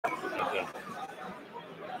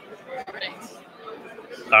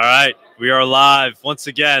All right, we are live once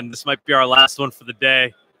again. This might be our last one for the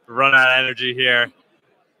day. We're running out of energy here,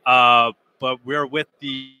 but we're with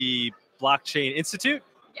the Blockchain Institute.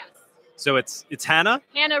 Yes. So it's Hannah.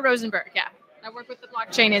 Hannah Rosenberg. Yeah, I work with the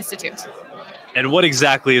Blockchain Institute. And what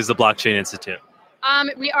exactly is the Blockchain Institute?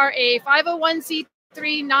 We are a 501c3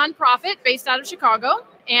 nonprofit based out of Chicago,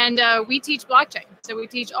 and we teach blockchain. So we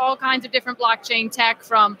teach all kinds of different blockchain tech,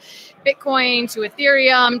 from Bitcoin to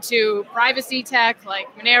Ethereum to privacy tech like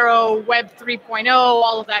Monero, Web 3.0,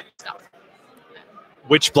 all of that stuff.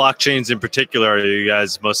 Which blockchains in particular are you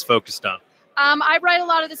guys most focused on? I write a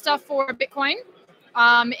lot of the stuff for Bitcoin.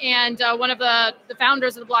 And one of the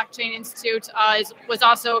founders of the Blockchain Institute was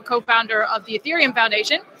also a co-founder of the Ethereum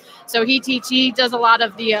Foundation. So he does a lot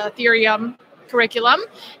of the Ethereum curriculum.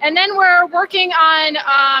 And then we're working on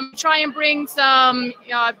try and bring some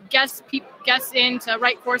guests in to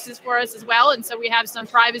write courses for us as well. And so we have some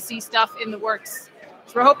privacy stuff in the works.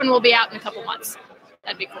 So we're hoping we'll be out in a couple months.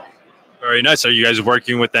 That'd be cool. Very nice. Are you guys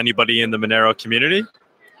working with anybody in the Monero community?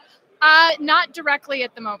 Not directly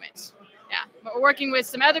at the moment. Yeah, but we're working with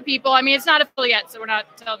some other people. I mean, it's not affiliate, so we're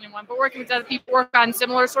not telling anyone, but working with other people who work on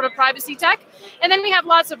similar sort of privacy tech. And then we have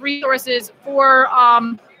lots of resources for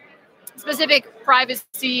specific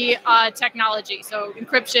privacy technology. So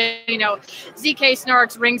encryption, ZK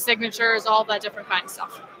snarks, ring signatures, all that different kind of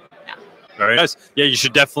stuff. Yeah. Very nice. Yeah, you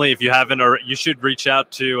should definitely, if you haven't, or you should reach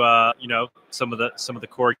out to some of the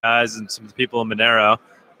core guys and some of the people in Monero.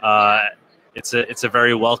 It's a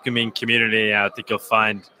very welcoming community. I think you'll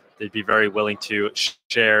find they'd be very willing to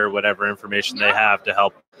share whatever information they have to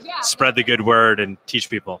help spread the good word and teach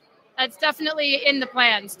people. That's definitely in the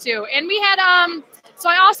plans too. And we had, so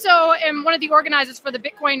I also am one of the organizers for the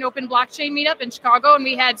Bitcoin Open Blockchain Meetup in Chicago. And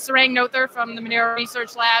we had Sarang Noether from the Monero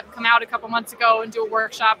Research Lab come out a couple months ago and do a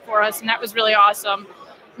workshop for us. And that was really awesome.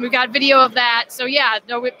 We got video of that. So yeah,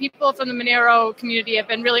 people from the Monero community have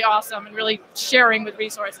been really awesome and really sharing with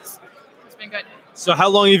resources. It's been good. So how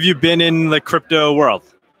long have you been in the crypto world?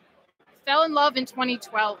 Fell in love in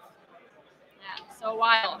 2012. Yeah, so a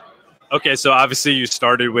while. Okay, so obviously you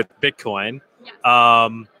started with Bitcoin.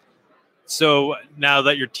 Yes. So now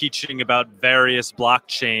that you're teaching about various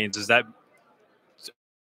blockchains, are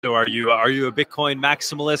you a Bitcoin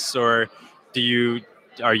maximalist, or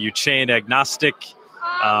are you chain agnostic?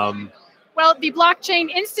 Well, the Blockchain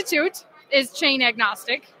Institute is chain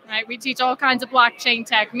agnostic, right? We teach all kinds of blockchain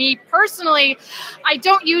tech. Me personally, I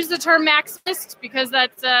don't use the term maximalist because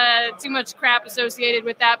that's too much crap associated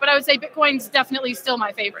with that. But I would say Bitcoin's definitely still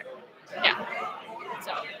my favorite. Yeah.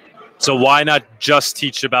 So why not just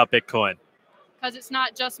teach about Bitcoin? Because it's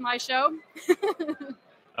not just my show.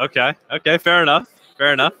 Okay. Fair enough.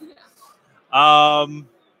 And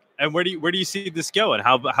where do you see this going?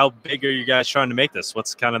 How big are you guys trying to make this?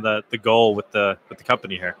 What's kind of the goal with the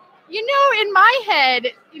company here? In my head,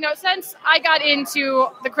 since I got into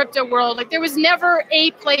the crypto world, there was never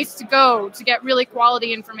a place to go to get really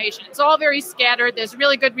quality information. It's all very scattered. There's a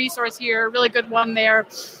really good resource here, a really good one there.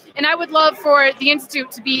 And I would love for the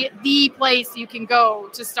Institute to be the place you can go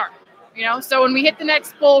to start. So when we hit the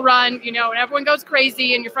next bull run, and everyone goes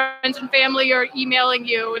crazy and your friends and family are emailing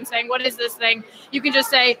you and saying, what is this thing? You can just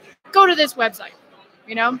say, go to this website,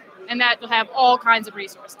 and that will have all kinds of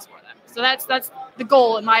resources for them. So that's the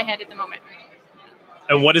goal in my head at the moment.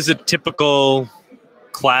 And what is a typical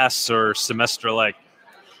class or semester like?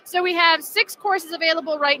 So we have 6 courses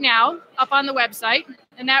available right now up on the website,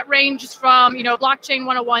 and that ranges from, Blockchain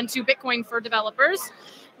 101 to Bitcoin for developers.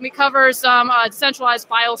 We cover some decentralized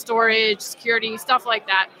file storage, security, stuff like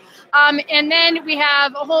that. And then we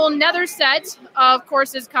have a whole another set of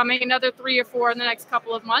courses coming, another 3 or 4 in the next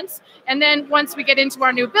couple of months. And then once we get into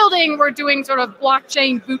our new building, we're doing sort of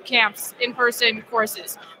blockchain boot camps, in-person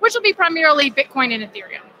courses, which will be primarily Bitcoin and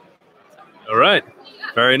Ethereum. All right.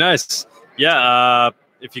 Very nice. Yeah.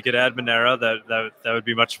 If you could add Monero, that would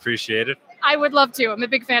be much appreciated. I would love to. I'm a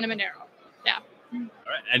big fan of Monero. Yeah. All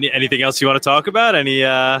right. Anything else you want to talk about?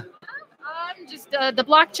 Just the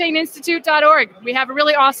blockchaininstitute.org. We have a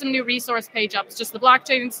really awesome new resource page up. It's just the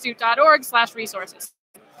blockchaininstitute.org/resources.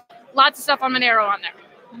 Lots of stuff on Monero on there.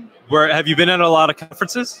 Where have you been at a lot of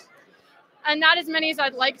conferences? Not as many as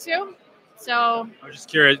I'd like to. So I was just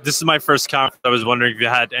curious. This is my first conference. I was wondering if you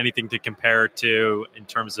had anything to compare it to in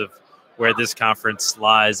terms of where this conference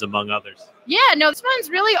lies among others. Yeah, no, this one's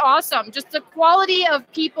really awesome. Just the quality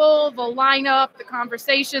of people, the lineup, the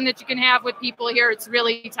conversation that you can have with people here. It's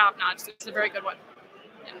really top notch. It's a very good one.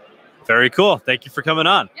 Yeah. Very cool. Thank you for coming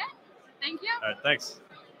on. Yeah, thank you. All right, thanks.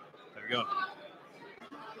 There we go.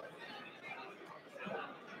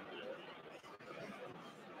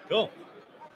 Cool.